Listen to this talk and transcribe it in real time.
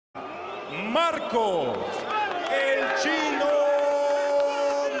Marcos, el chino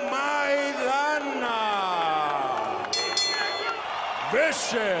Maidana,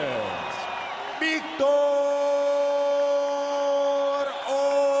 versus Víctor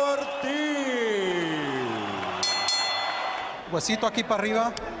Ortiz. Huesito aquí para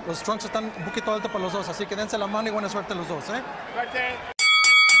arriba, los trunks están un poquito altos para los dos, así que dense la mano y buena suerte los dos, ¿eh?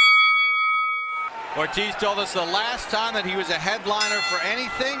 Ortiz told us the last time that he was a headliner for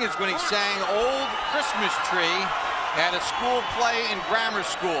anything is when he sang Old Christmas Tree at a school play in grammar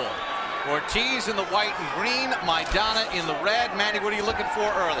school. Ortiz in the white and green, Maidana in the red. Manny, what are you looking for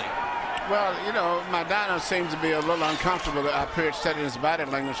early? Well, you know, Maidana seems to be a little uncomfortable. I appeared studying his body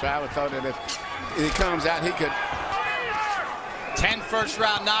language, so I would thought that if he comes out, he could. 10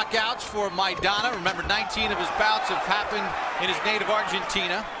 first-round knockouts for Maidana. Remember, 19 of his bouts have happened in his native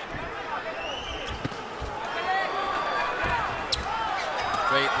Argentina.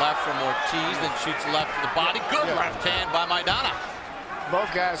 Straight left from Ortiz, then shoots left to the body. Good left hand by Maidana. Both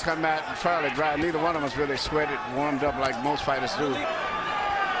guys come out fairly dry. Neither one of us really sweated, warmed up like most fighters do. Ortiz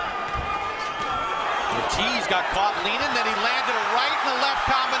got caught leaning, then he landed a right and a left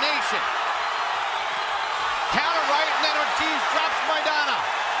combination. Counter right, and then Ortiz drops Maidana.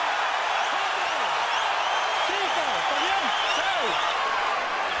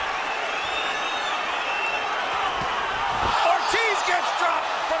 Ortiz gets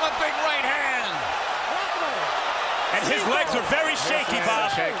dropped from a big right hand. And his legs are very shaky,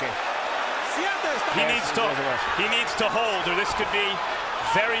 Bob. Shaky. He needs to hold, or this could be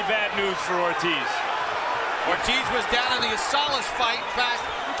very bad news for Ortiz. Ortiz was down in the Asalas fight back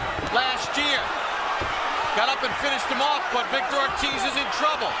last year. Got up and finished him off, but Victor Ortiz is in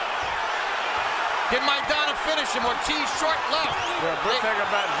trouble. Can Maidana finish him? Ortiz short left. Well, good thing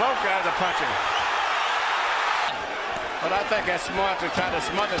about both guys are punching. But I think that's smart to try to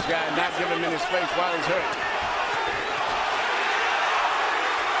smother this guy and not give him any space while he's hurt.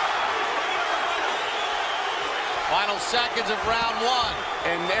 Final seconds of round one.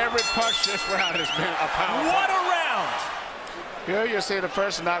 And every punch this round has been a power. What a round! Here you see the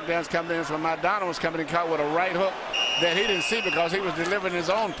first knockdowns coming in from Maidana was coming in caught with a right hook that he didn't see because he was delivering his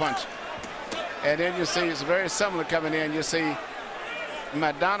own punch. And then you see it's very similar coming in. You see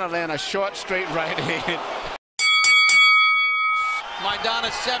Maidana land a short, straight right hand.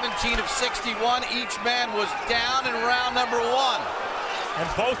 Maidana 17 of 61. Each man was down in round number one. And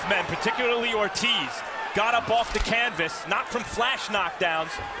both men, particularly Ortiz, got up off the canvas, not from flash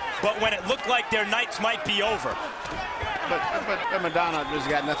knockdowns, but when it looked like their nights might be over. But Maidana has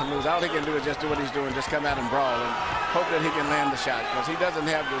got nothing to lose. All he can do is just do what he's doing, just come out and brawl and hope that he can land the shot because he doesn't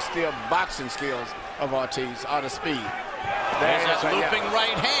have the still boxing skills of Ortiz or the speed. There's that looping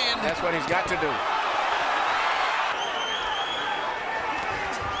right hand. That's what he's got to do.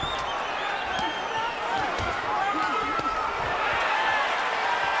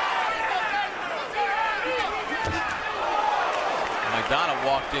 Maidana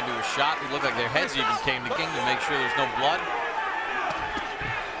walked into a shot. It looked like their heads even came together to make sure there's no blood.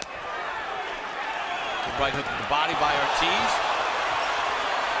 Right hook to the body by Ortiz.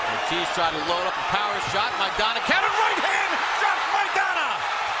 Ortiz tried to load up a power shot. Maidana countered right hand. Drops Maidana.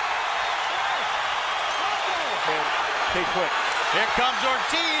 He quit. Here comes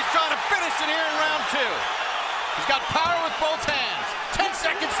Ortiz trying to finish it here in round two. He's got power with both hands. 10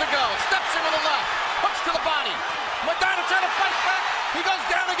 seconds to go. Steps in with the left. Hooks to the body. Maidana trying to fight back. He goes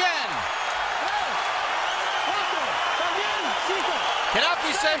down again. Cannot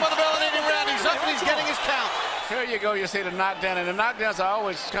be saved by the bell in any round. He's up and he's getting his count. Here you go. You see the knockdown. And the knockdowns are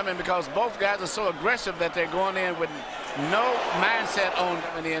always coming because both guys are so aggressive that they're going in with no mindset on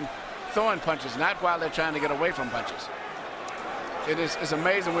coming in, throwing punches, not while they're trying to get away from punches. It's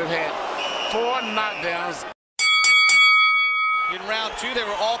amazing. We've had 4 knockdowns. In round two, they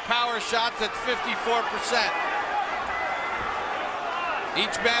were all power shots at 54%.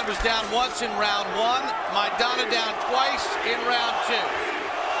 Each man was down once in round one. Maidana down twice in round two.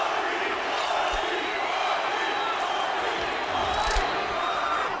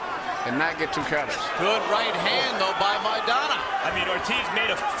 And not get too careless. Good right hand, though, by Maidana. I mean, Ortiz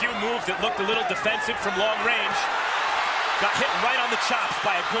made a few moves that looked a little defensive from long range. Got hit right on the chops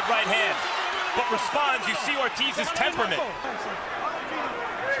by a good right hand. But responds, you see Ortiz's temperament.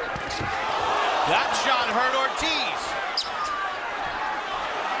 That shot hurt Ortiz.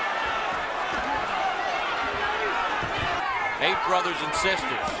 Eight brothers and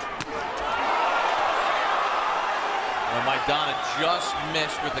sisters. Well, Maidana just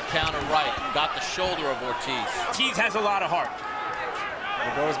missed with the counter right. Got the shoulder of Ortiz. Ortiz has a lot of heart.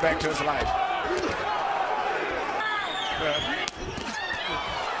 It goes back to his life.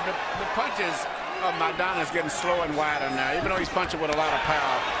 The punches of Maidana is getting slower and wider now, even though he's punching with a lot of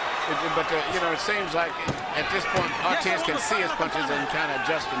power. But you know, it seems like at this point Ortiz can see his punches and kind of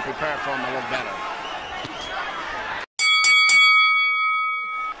adjust and prepare for them a little better.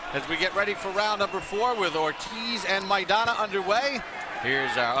 As we get ready for round number 4 with Ortiz and Maidana underway,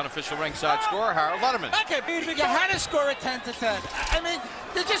 here's our unofficial ringside scorer, Harold Letterman. Okay, you had to score a 10-10. I mean,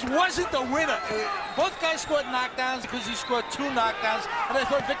 there just wasn't the winner. Both guys scored knockdowns because he scored 2 knockdowns, and I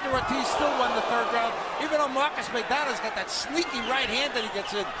thought Victor Ortiz still won the 3rd round, even though Marcus Maidana's got that sneaky right hand that he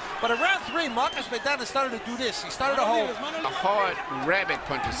gets in. But around 3, Marcus Maidana started to do this. He started to hold. Hard rabbit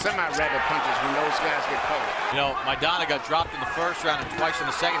punches, semi-rabbit punches when those guys get close. You know, Maidana got dropped in the 1st round and twice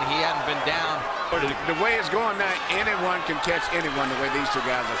in the 2nd. He hadn't been down. The way it's going now, anyone can catch anyone the way these 2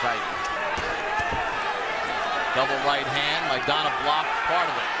 guys are fighting. Double right hand. Maidana blocked part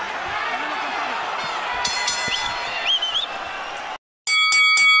of it.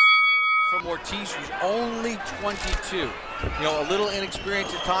 From Ortiz, who's only 22. You know, a little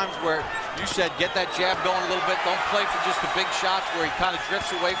inexperienced at times where you said get that jab going a little bit. Don't play for just the big shots where he kind of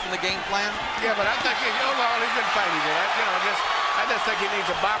drifts away from the game plan. Yeah, but I think overall he's been fighting good. I just think he needs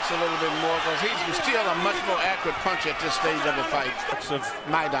to box a little bit more because he's still a much more accurate puncher at this stage of the fight. Of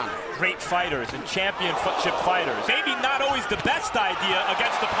Maidana. Great fighters and championship fighters. Maybe not always the best idea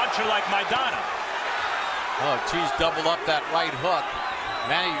against a puncher like Maidana. Oh, Ortiz doubled up that right hook.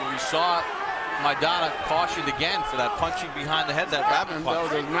 Manny, we saw Maidana cautioned again for that punching behind the head, that rabbit punch.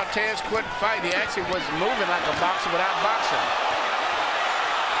 Though the Ortiz couldn't fight, he actually was moving like a boxer without boxing.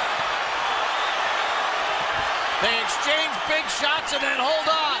 They exchange big shots and then hold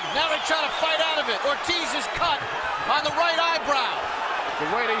on. Now they try to fight out of it. Ortiz is cut on the right eyebrow. The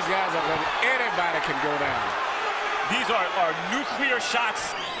way these guys are going, anybody can go down. These are nuclear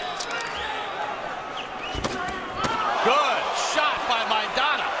shots. Good shot by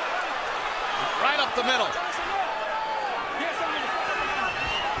Maidana. Right up the middle.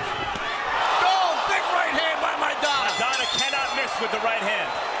 Oh, big right hand by Maidana. Maidana cannot miss with the right hand.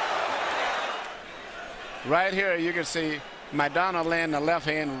 Right here, you can see Maidana land the left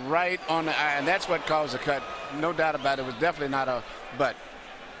hand right on the eye, and that's what caused the cut. No doubt about it. It was definitely not a butt.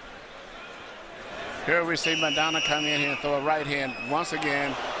 Here we see Maidana come in here and throw a right hand once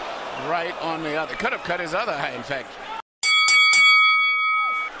again right on the other. Could have cut his other eye, in fact.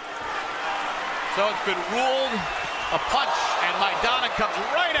 So it's been ruled a punch, and Maidana comes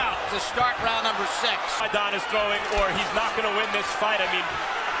right out to start round number 6. Maidana's throwing, or he's not going to win this fight. I mean,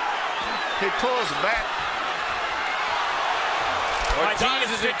 he pulls back. Ortiz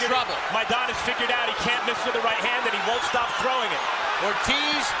is in trouble. Maidana's figured out he can't miss with the right hand, and he won't stop throwing it.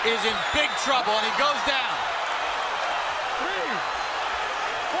 Ortiz is in big trouble, and he goes down. 3,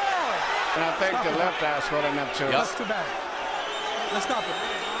 4. And I think the left eye is swelling up too. Yep. That's too bad. Let's stop it.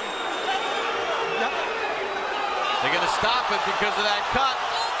 Yep. They're going to stop it because of that cut.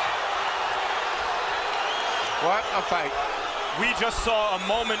 What a fight. We just saw a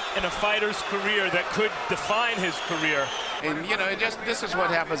moment in a fighter's career that could define his career. And, you know, this is what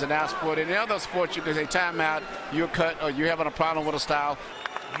happens in our sport. In other sports, you can say timeout, you're cut, or you're having a problem with a style.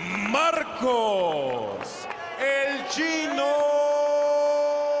 Marcos, El Chino